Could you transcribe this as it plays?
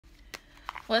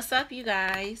What's up, you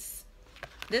guys?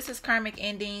 This is Karmic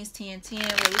Endings 1010,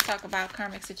 where we talk about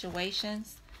karmic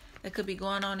situations that could be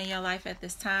going on in your life at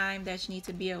this time that you need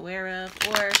to be aware of,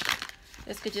 or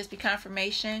this could just be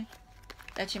confirmation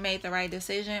that you made the right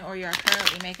decision or you are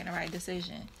currently making the right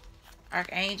decision.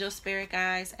 Archangels, spirit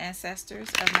guides, ancestors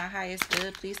of my highest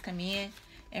good, please come in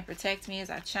and protect me as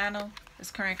I channel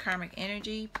this current karmic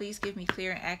energy. Please give me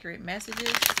clear and accurate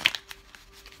messages.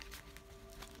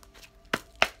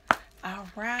 All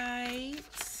right.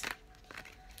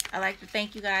 I'd like to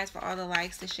thank you guys for all the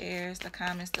likes, the shares, the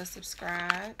comments, the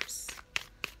subscribes.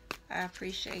 I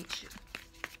appreciate you.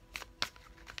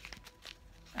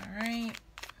 All right.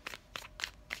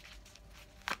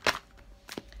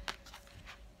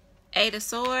 Eight of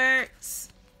Swords.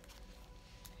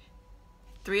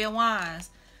 Three of Wands.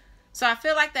 So I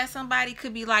feel like that somebody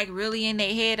could be like really in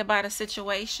their head about a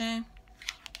situation.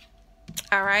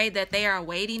 All right. That they are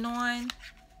waiting on.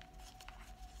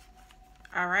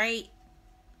 All right.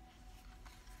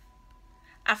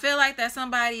 I feel like that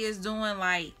somebody is doing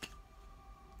like,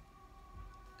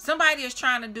 somebody is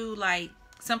trying to do like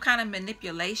some kind of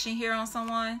manipulation here on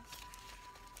someone.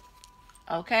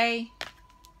 Okay.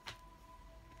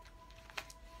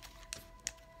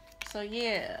 So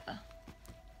yeah.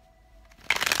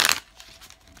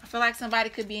 I feel like somebody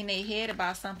could be in their head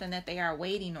about something that they are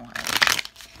waiting on.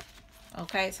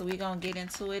 Okay, so we're going to get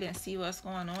into it and see what's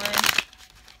going on.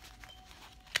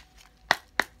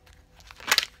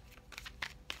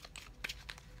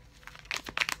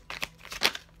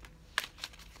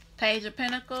 Page of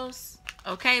Pentacles.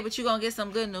 Okay, but you're going to get some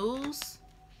good news.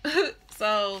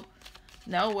 So,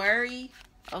 no worry.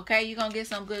 Okay, you're going to get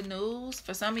some good news.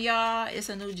 For some of y'all, it's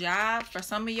a new job. For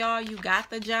some of y'all, you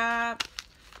got the job.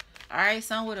 All right,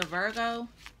 some with a Virgo.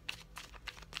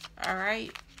 All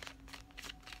right.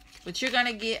 But you're going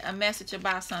to get a message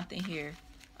about something here.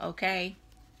 Okay.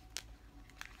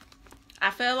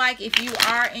 I feel like if you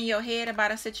are in your head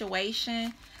about a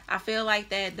situation, I feel like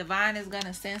that divine is going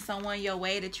to send someone your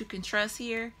way that you can trust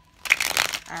here.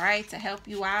 All right. To help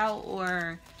you out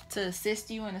or to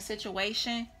assist you in a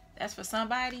situation. That's for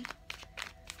somebody.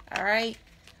 All right.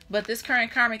 But this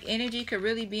current karmic energy could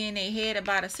really be in their head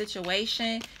about a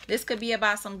situation. This could be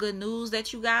about some good news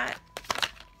that you got.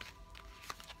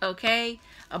 Okay.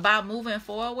 About moving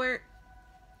forward.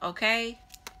 Okay.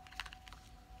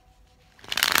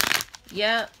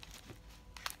 Yep.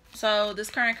 So this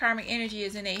current karmic energy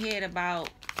is in their head about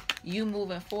you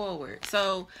moving forward.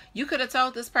 So you could have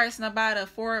told this person about a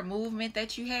forward movement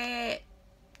that you had.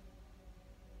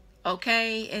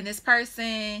 Okay. And this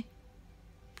person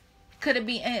could have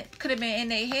been in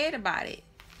their head about it.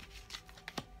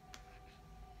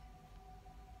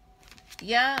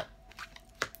 Yep.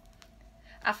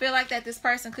 I feel like that this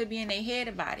person could be in their head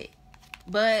about it.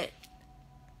 But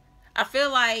I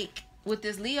feel like with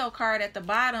this Leo card at the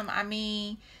bottom, I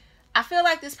mean, I feel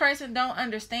like this person don't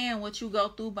understand what you go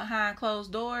through behind closed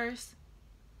doors.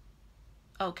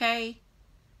 Okay.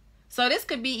 So this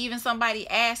could be even somebody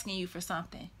asking you for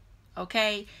something.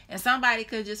 Okay. And somebody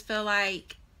could just feel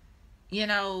like, you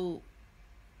know,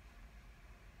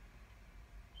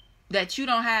 that you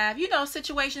don't have, you know,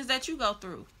 situations that you go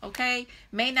through. Okay.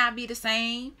 May not be the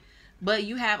same, but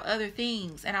you have other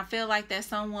things. And I feel like that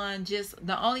someone just,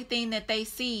 the only thing that they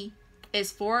see is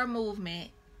forward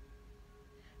movement,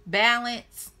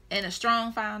 balance, and a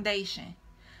strong foundation.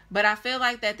 But I feel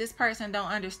like that this person don't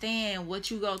understand what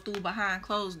you go through behind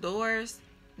closed doors.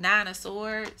 Nine of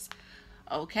Swords.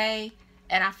 Okay.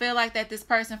 And I feel like that this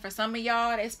person, for some of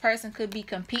y'all, this person could be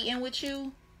competing with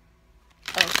you.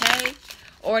 Okay.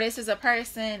 Or this is a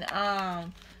person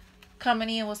coming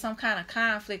in with some kind of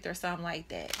conflict or something like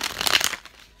that.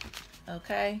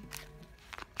 Okay.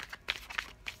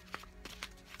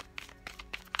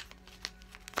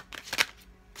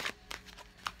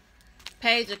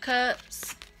 Page of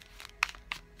Cups.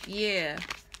 Yeah.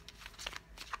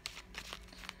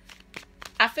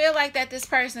 I feel like that this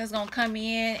person is going to come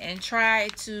in and try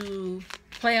to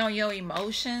play on your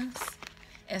emotions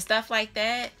and stuff like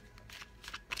that.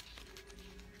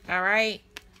 All right.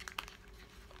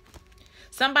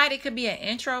 Somebody could be an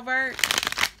introvert.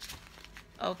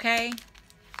 Okay.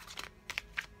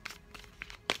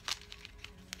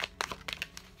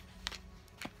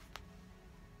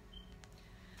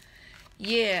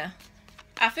 Yeah.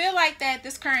 I feel like that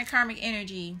this current karmic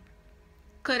energy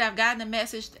could have gotten a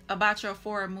message about your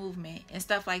forward movement and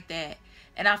stuff like that.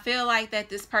 And I feel like that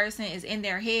this person is in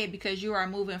their head because you are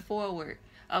moving forward.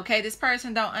 Okay. This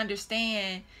person don't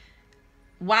understand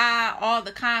why all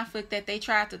the conflict that they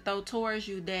tried to throw towards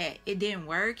you, that it didn't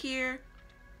work here.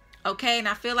 Okay, and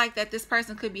I feel like that this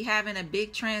person could be having a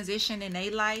big transition in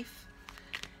their life.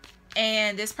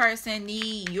 and this person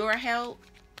need your help.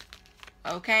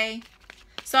 Okay,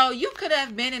 so you could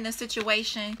have been in a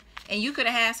situation and you could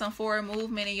have had some forward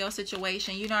movement in your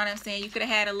situation. You know what I'm saying? You could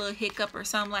have had a little hiccup or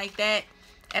something like that.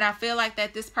 And I feel like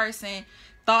that this person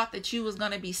thought that you was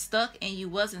going to be stuck, and you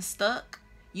wasn't stuck.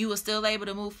 You was still able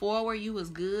to move forward. You was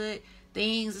good.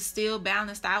 Things are still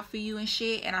balanced out for you and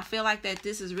shit. And I feel like that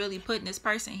this is really putting this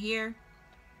person here.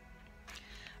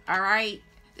 All right.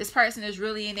 This person is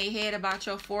really in their head about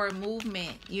your forward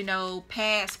movement. You know,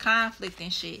 past conflict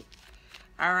and shit.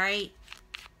 All right.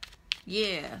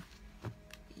 Yeah.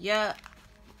 Yep.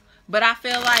 But I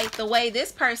feel like the way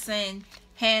this person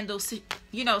handles,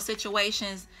 you know,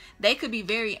 situations, they could be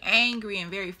very angry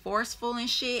and very forceful and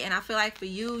shit. And I feel like for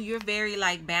you, you're very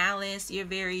like balanced. You're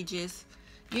very just,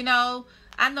 you know,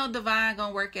 I know divine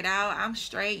gonna work it out. I'm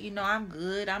straight. You know, I'm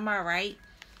good. I'm all right.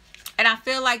 And I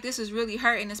feel like this is really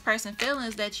hurting this person's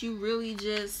feelings, that you really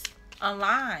just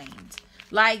aligned.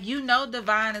 Like, you know,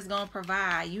 divine is gonna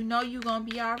provide. You know, you're gonna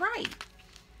be all right.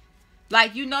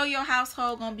 Like, you know, your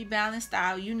household gonna be balanced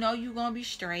out. You know, you're gonna be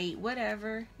straight.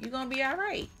 Whatever. You're gonna be all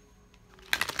right.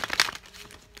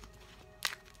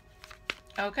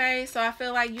 Okay, so I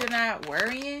feel like you're not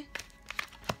worrying.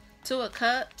 Two of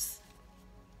Cups.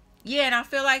 Yeah, and I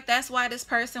feel like that's why this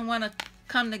person want to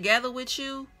come together with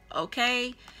you,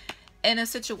 okay, in a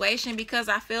situation, because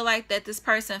I feel like that this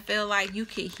person feel like you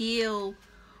could heal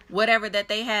whatever that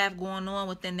they have going on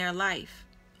within their life.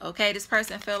 Okay, this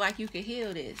person feel like you could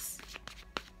heal this.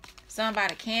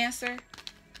 Somebody Cancer.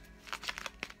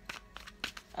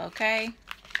 Okay,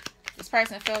 this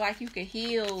person feel like you could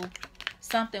heal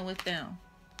something with them.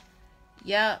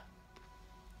 Yep.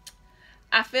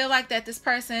 I feel like that this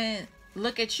person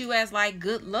look at you as like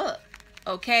good luck.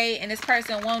 Okay, and this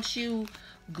person wants you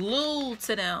glued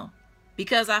to them,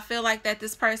 because I feel like that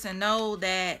this person know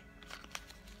that,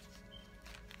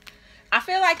 I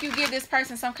feel like you give this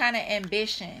person some kind of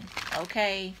ambition,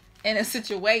 okay, in a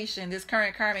situation, this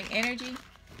current karmic energy.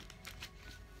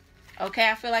 Okay,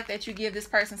 I feel like that you give this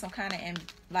person some kind of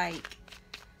like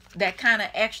that kind of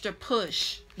extra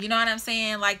push. You know what I'm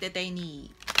saying? Like that they need.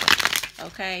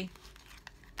 Okay.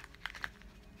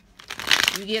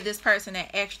 You give this person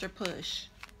that extra push.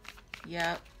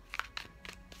 Yep.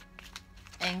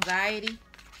 Anxiety.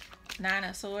 Nine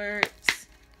of Swords.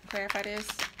 Clarify this.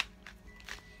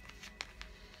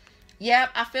 Yep.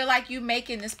 I feel like you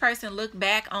making this person look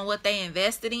back on what they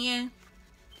invested in.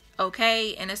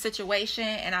 Okay. In a situation.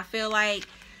 And I feel like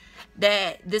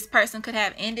that this person could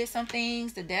have ended some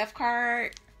things. The Death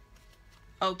card.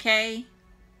 Okay.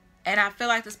 And I feel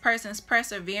like this person's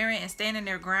persevering and standing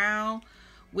their ground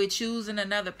with choosing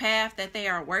another path that they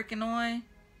are working on.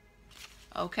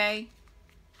 Okay.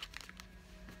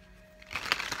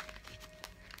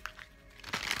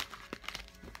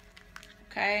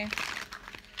 Okay.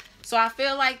 So I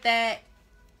feel like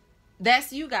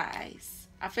that's you guys.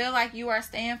 I feel like you are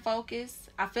staying focused.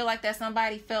 I feel like that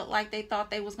somebody felt like they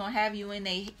thought they was going to have you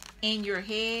in your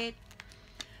head.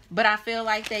 But I feel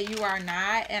like that you are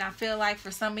not. And I feel like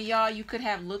for some of y'all, you could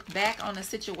have looked back on a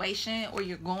situation, or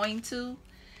you're going to.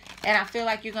 And I feel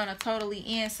like you're going to totally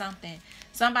end something.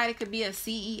 Somebody could be a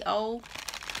CEO.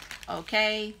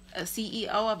 Okay. A CEO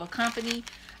of a company.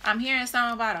 I'm hearing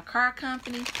something about a car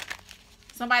company.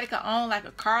 Somebody could own like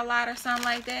a car lot or something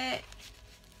like that.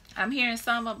 I'm hearing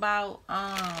something about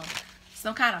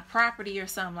some kind of property or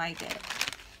something like that.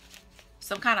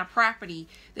 Some kind of property.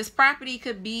 This property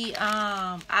could be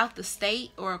out the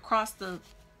state or across the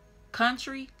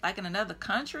country, like in another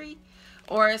country,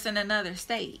 or it's in another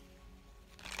state.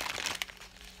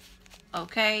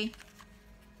 Okay.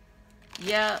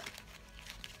 Yep.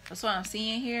 That's what I'm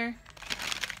seeing here.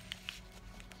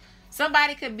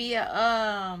 Somebody could be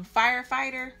a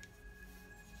firefighter.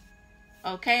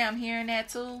 Okay, I'm hearing that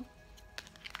too.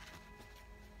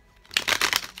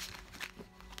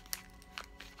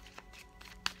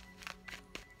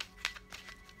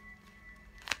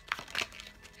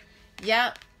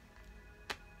 Yep.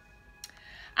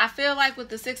 I feel like with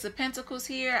the Six of Pentacles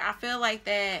here, I feel like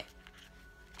that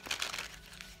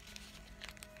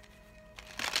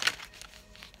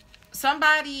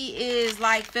somebody is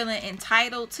like feeling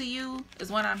entitled to you,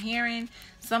 is what I'm hearing.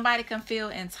 Somebody can feel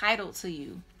entitled to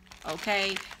you.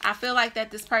 Okay. I feel like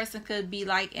that this person could be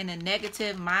like in a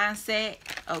negative mindset.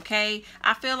 Okay.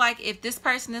 I feel like if this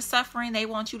person is suffering, they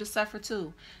want you to suffer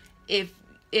too.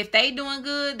 If they doing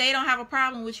good, they don't have a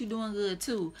problem with you doing good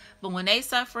too. But when they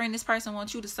suffering, this person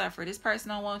wants you to suffer. This person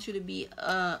don't want you to be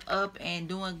up and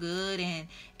doing good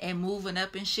and moving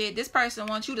up and shit. This person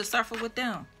wants you to suffer with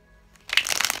them.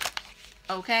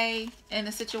 Okay? In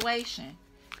the situation.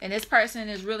 And this person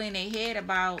is really in their head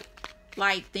about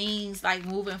like things like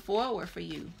moving forward for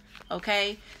you.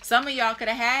 Okay, some of y'all could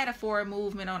have had a forward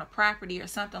movement on a property or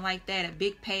something like that, a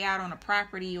big payout on a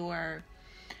property or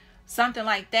something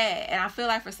like that. And I feel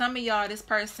like for some of y'all, this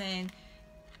person,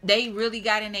 they really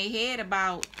got in their head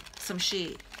about some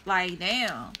shit. Like,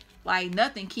 damn, like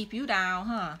nothing keep you down,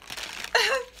 huh?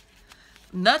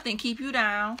 Nothing keep you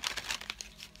down.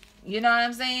 You know what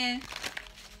I'm saying?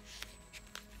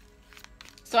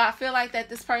 So I feel like that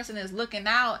this person is looking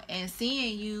out and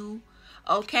seeing you,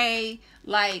 okay,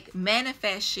 like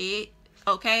manifest shit,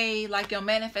 okay, like your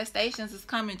manifestations is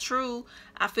coming true.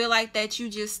 I feel like that you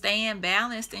just staying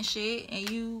balanced and shit, and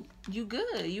you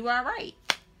good, you all right,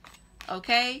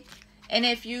 okay? And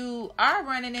if you are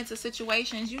running into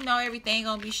situations, you know everything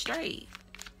gonna be straight,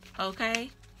 okay?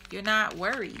 You're not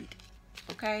worried,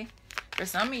 okay? For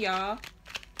some of y'all,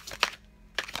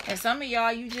 and some of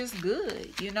y'all, you just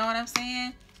good. You know what I'm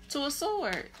saying? Two of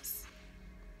Swords.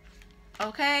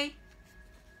 Okay?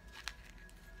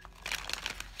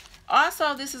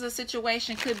 Also, this is a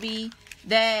situation, could be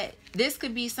that this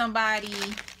could be somebody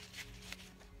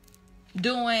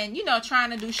doing, you know,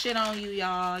 trying to do shit on you,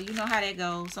 y'all. You know how that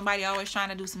goes. Somebody always trying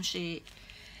to do some shit.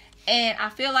 And I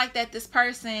feel like that this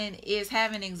person is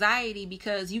having anxiety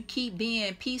because you keep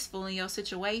being peaceful in your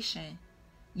situation.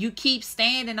 You keep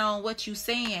standing on what you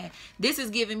saying. This is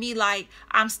giving me like,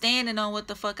 I'm standing on what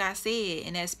the fuck I said,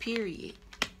 and that's period.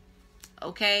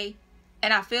 Okay?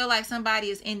 And I feel like somebody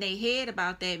is in their head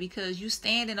about that because you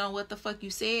standing on what the fuck you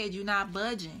said. You're not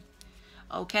budging.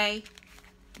 Okay?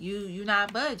 You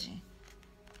not budging.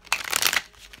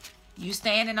 You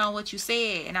standing on what you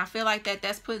said. And I feel like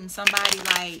that's putting somebody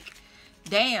like,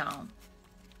 damn.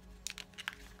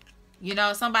 You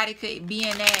know, somebody could be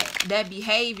in that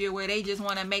behavior where they just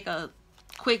want to make a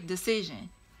quick decision,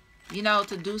 you know,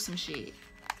 to do some shit.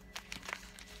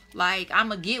 Like, I'm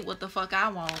going to get what the fuck I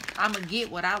want. I'm going to get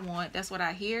what I want. That's what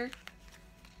I hear.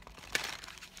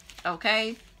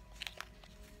 Okay?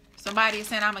 Somebody is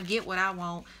saying, I'm going to get what I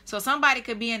want. So somebody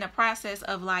could be in the process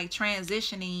of like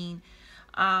transitioning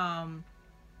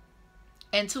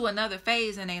into another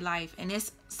phase in their life. And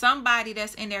it's somebody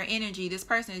that's in their energy. This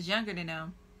person is younger than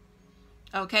them.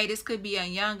 Okay, this could be a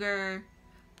younger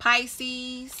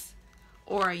Pisces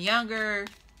or a younger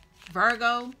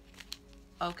Virgo.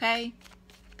 Okay,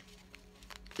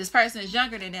 this person is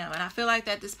younger than them, and I feel like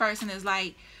that this person is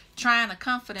like trying to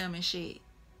comfort them and shit.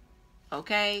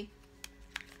 Okay,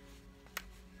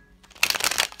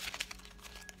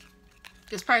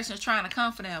 this person is trying to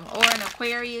comfort them, or an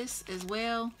Aquarius as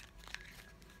well.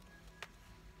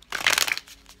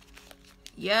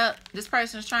 Yep, this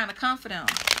person is trying to comfort them.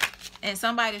 And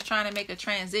somebody's trying to make a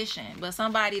transition. But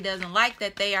somebody doesn't like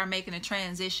that they are making a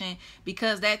transition,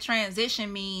 because that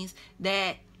transition means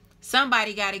that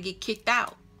somebody got to get kicked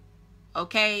out.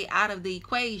 Okay? Out of the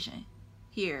equation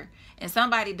here. And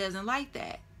somebody doesn't like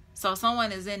that. So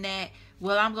someone is in that,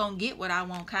 well, I'm going to get what I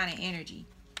want kind of energy.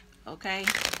 Okay?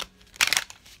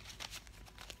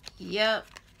 Yep.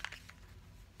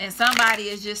 And somebody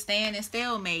is just staying in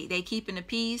stalemate. They keeping the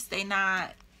peace. They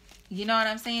not, you know what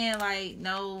I'm saying? Like,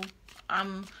 no,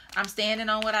 I'm standing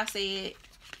on what I said.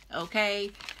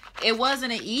 Okay? It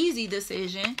wasn't an easy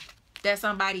decision that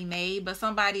somebody made, but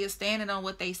somebody is standing on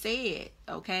what they said.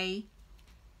 Okay?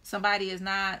 Somebody is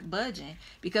not budging,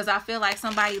 because I feel like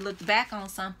somebody looked back on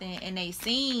something and they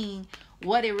seen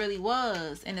what it really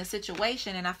was in the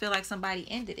situation, and I feel like somebody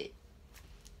ended it.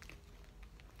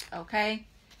 Okay?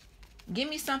 Give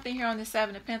me something here on the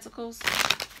Seven of Pentacles.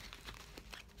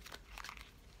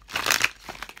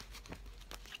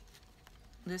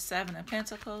 The Seven of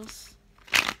Pentacles.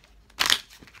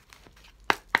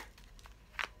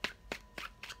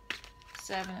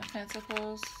 Seven of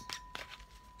Pentacles.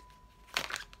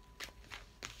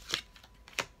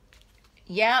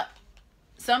 Yep.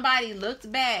 Somebody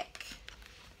looked back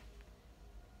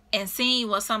and seen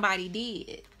what somebody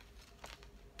did.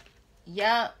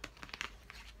 Yep.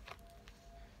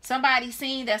 Somebody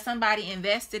seen that somebody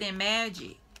invested in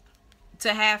magic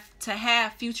to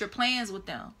have future plans with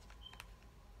them.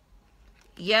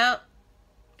 Yep,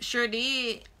 sure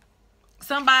did.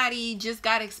 Somebody just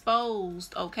got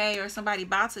exposed, okay, or somebody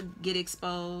about to get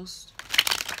exposed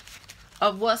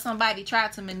of what somebody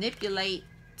tried to manipulate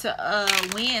to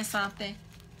win something.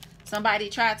 Somebody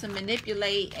tried to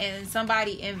manipulate and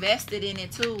somebody invested in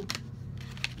it too.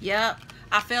 Yep.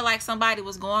 I feel like somebody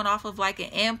was going off of like an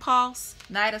impulse.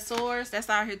 Knight of Swords, that's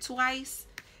out here twice,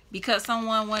 because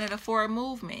someone wanted a forward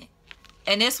movement.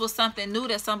 And this was something new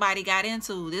that somebody got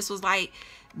into. This was like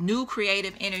new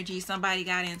creative energy somebody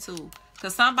got into.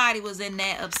 Because somebody was in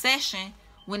that obsession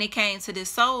when it came to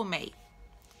this soulmate.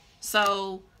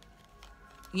 So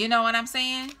You know what I'm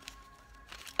saying?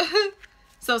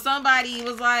 So somebody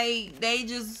was like, they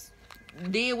just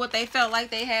did what they felt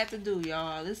like they had to do,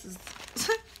 y'all. This is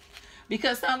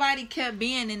because somebody kept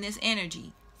being in this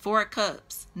energy. 4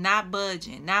 cups, not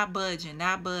budging, not budging,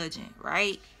 not budging,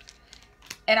 right?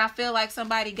 And I feel like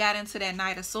somebody got into that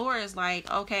Knight of Swords like,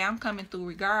 okay, I'm coming through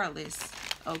regardless,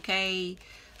 okay?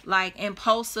 Like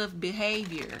impulsive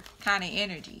behavior kind of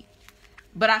energy.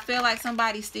 But I feel like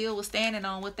somebody still was standing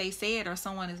on what they said or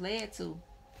someone is led to,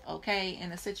 okay,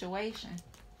 in a situation.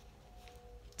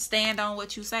 Stand on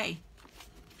what you say.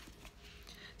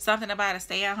 Something about a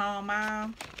stay-at-home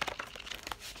mom.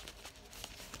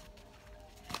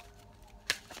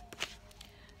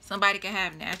 Somebody can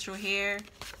have natural hair,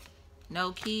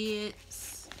 no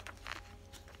kids.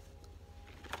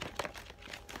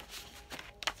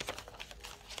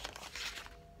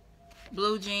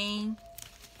 Blue jean.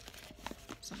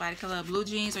 Somebody could love blue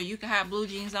jeans, or you can have blue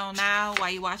jeans on now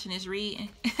while you're watching this reading.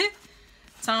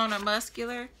 Tone or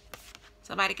muscular.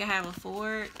 Somebody can have a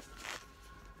Ford.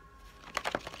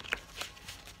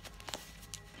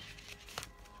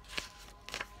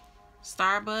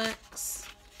 Starbucks.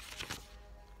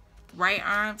 Right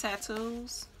arm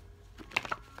tattoos.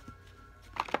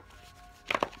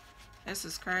 This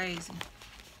is crazy.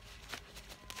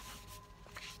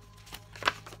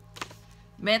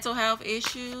 Mental health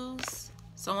issues.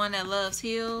 Someone that loves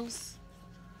heels.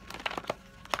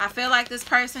 I feel like this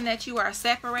person that you are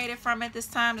separated from at this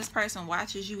time, this person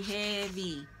watches you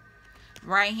heavy.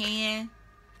 Right hand.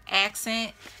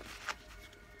 Accent.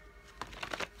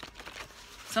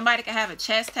 Somebody can have a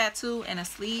chest tattoo and a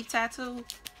sleeve tattoo.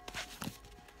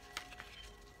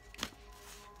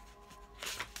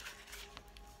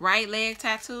 Right leg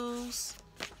tattoos.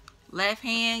 Left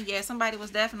hand. Yeah, somebody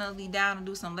was definitely down to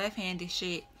do some left-handed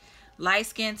shit. Light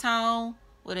skin tone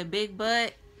with a big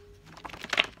butt.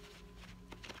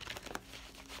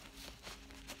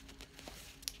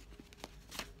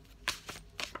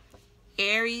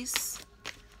 Aries.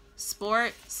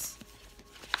 Sports.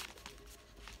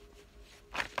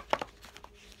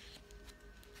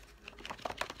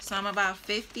 Some about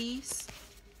 50s.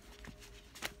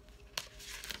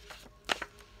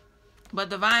 But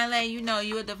divine lady, you know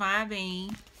you a divine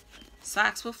being.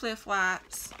 Socks with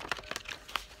flip-flops.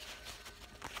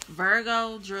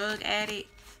 Virgo, drug addict.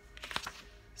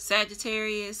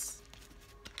 Sagittarius.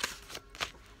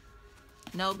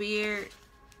 No beard.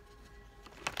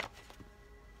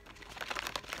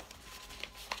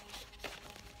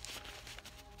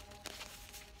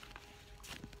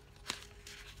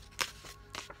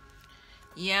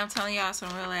 Yeah, I'm telling y'all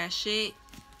some real ass shit.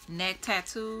 Neck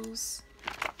tattoos.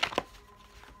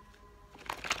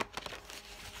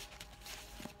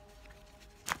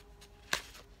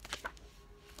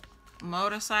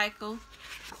 Motorcycle.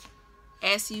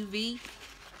 SUV.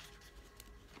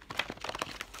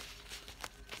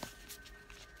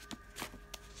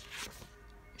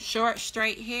 Short,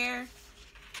 straight hair.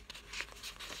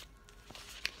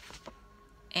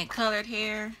 And colored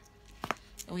hair.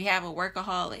 And we have a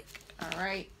workaholic.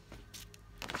 Alright.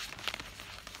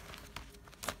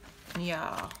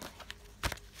 Y'all.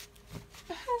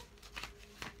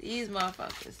 These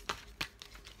motherfuckers.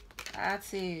 I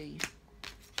tell you.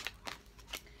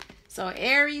 So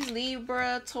Aries,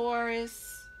 Libra,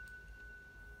 Taurus,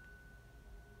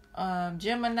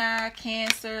 Gemini,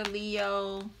 Cancer,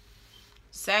 Leo,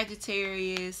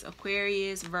 Sagittarius,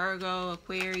 Aquarius, Virgo,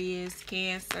 Aquarius,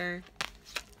 Cancer.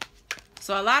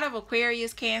 So a lot of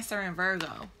Aquarius, Cancer, and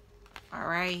Virgo. All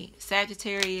right.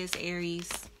 Sagittarius, Aries,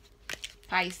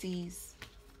 Pisces.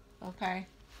 Okay.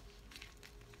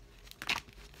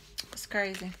 It's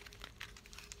crazy.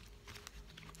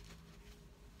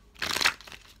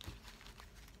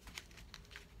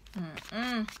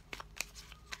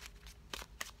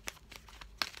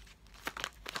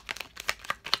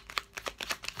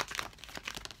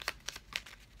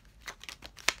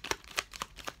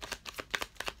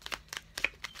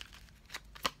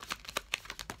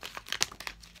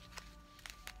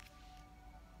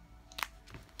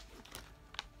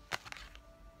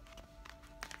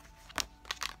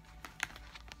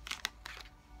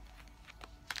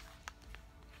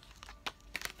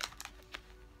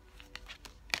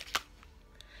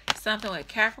 Something with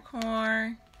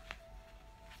Capricorn,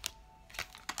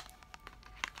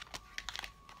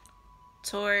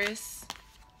 Taurus,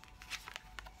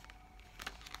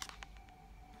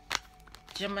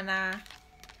 Gemini,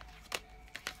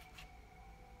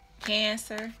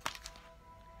 Cancer.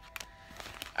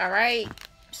 All right,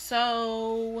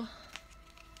 so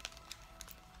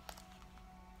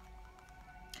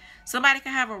somebody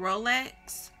can have a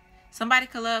Rolex. Somebody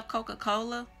could love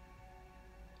Coca-Cola.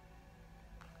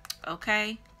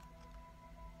 Okay.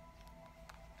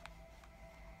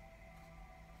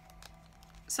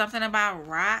 Something about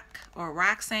Rock or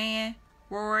Roxanne,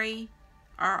 Roy,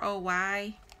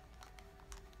 R-O-Y.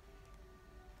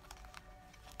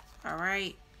 All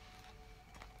right.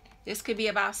 This could be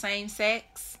about same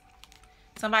sex.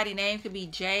 Somebody's name could be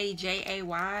J,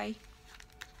 J-A-Y.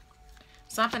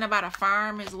 Something about a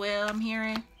farm as well, I'm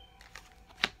hearing.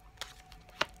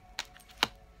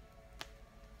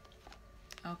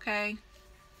 Okay.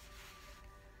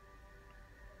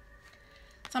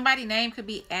 Somebody's name could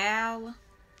be Al,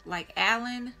 like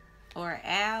Alan, or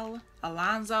Al,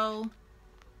 Alonzo,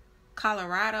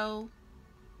 Colorado.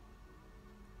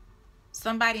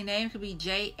 Somebody's name could be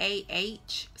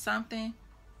J-A-H something.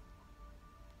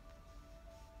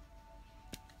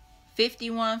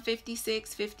 51,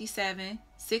 56, 57,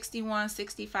 61,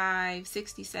 65,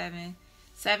 67,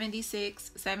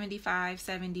 76, 75,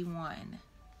 71.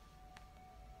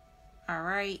 All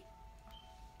right.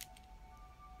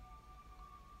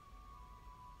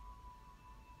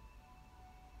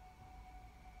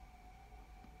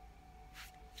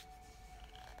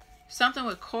 Something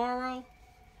with coral.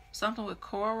 Something with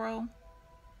coral.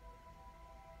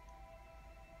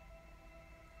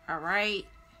 All right.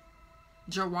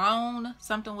 Jerome.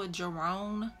 Something with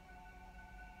Jerome.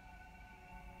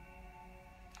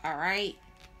 All right.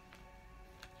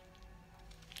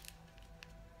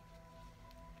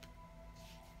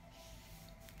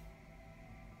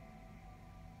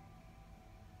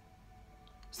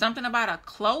 Something about a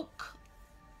cloak.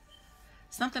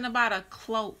 Something about a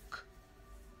cloak.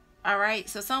 All right.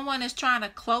 So someone is trying to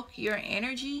cloak your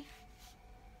energy.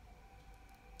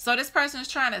 So this person is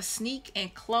trying to sneak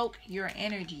and cloak your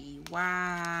energy.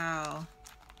 Wow.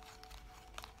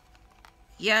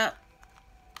 Yep.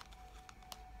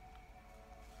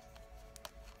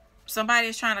 Somebody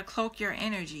is trying to cloak your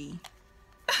energy.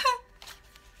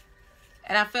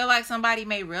 And I feel like somebody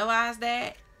may realize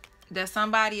that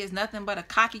somebody is nothing but a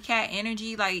copycat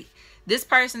energy. Like, this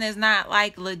person is not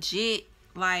like legit,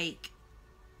 like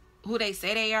who they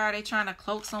say they are. They trying to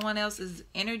cloak someone else's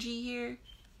energy here.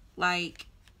 Like,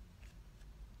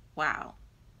 wow.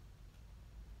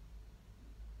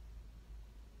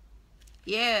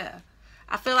 Yeah.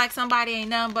 I feel like somebody ain't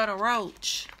nothing but a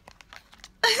roach.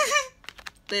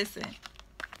 Listen,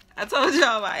 I told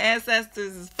y'all my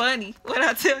ancestors is funny. What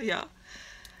I tell y'all?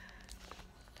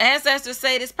 Ancestors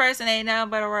say this person ain't nothing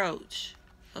but a roach.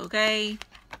 Okay?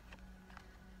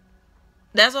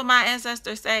 That's what my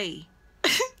ancestors say.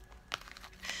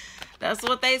 That's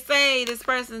what they say. This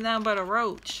person is nothing but a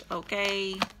roach.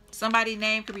 Okay? Somebody's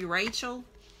name could be Rachel.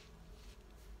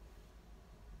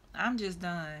 I'm just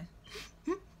done.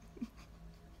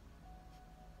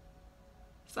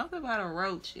 Something about a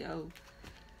roach, yo.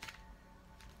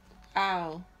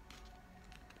 Oh.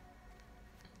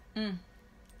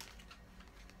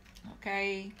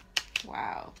 Okay.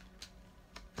 Wow.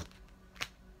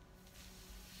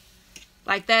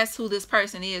 Like, that's who this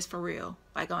person is for real.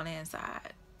 Like, on the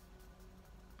inside.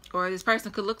 Or this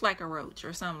person could look like a roach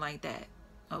or something like that.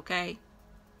 Okay.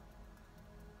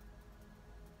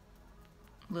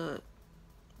 Look.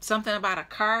 Something about a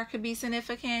car could be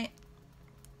significant.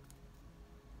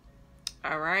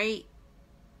 All right.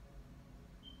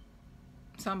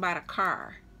 Something about a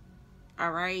car.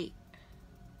 All right.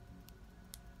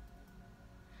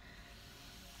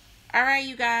 All right,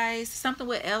 you guys. Something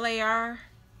with L-A-R.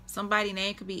 Somebody's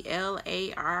name could be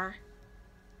L-A-R.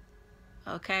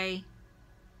 Okay.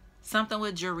 Something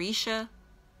with Jerisha.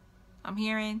 I'm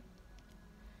hearing.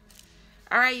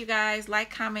 All right, you guys.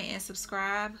 Like, comment, and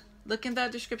subscribe. Look in the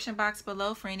description box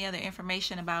below for any other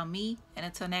information about me. And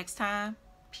until next time,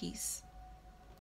 peace.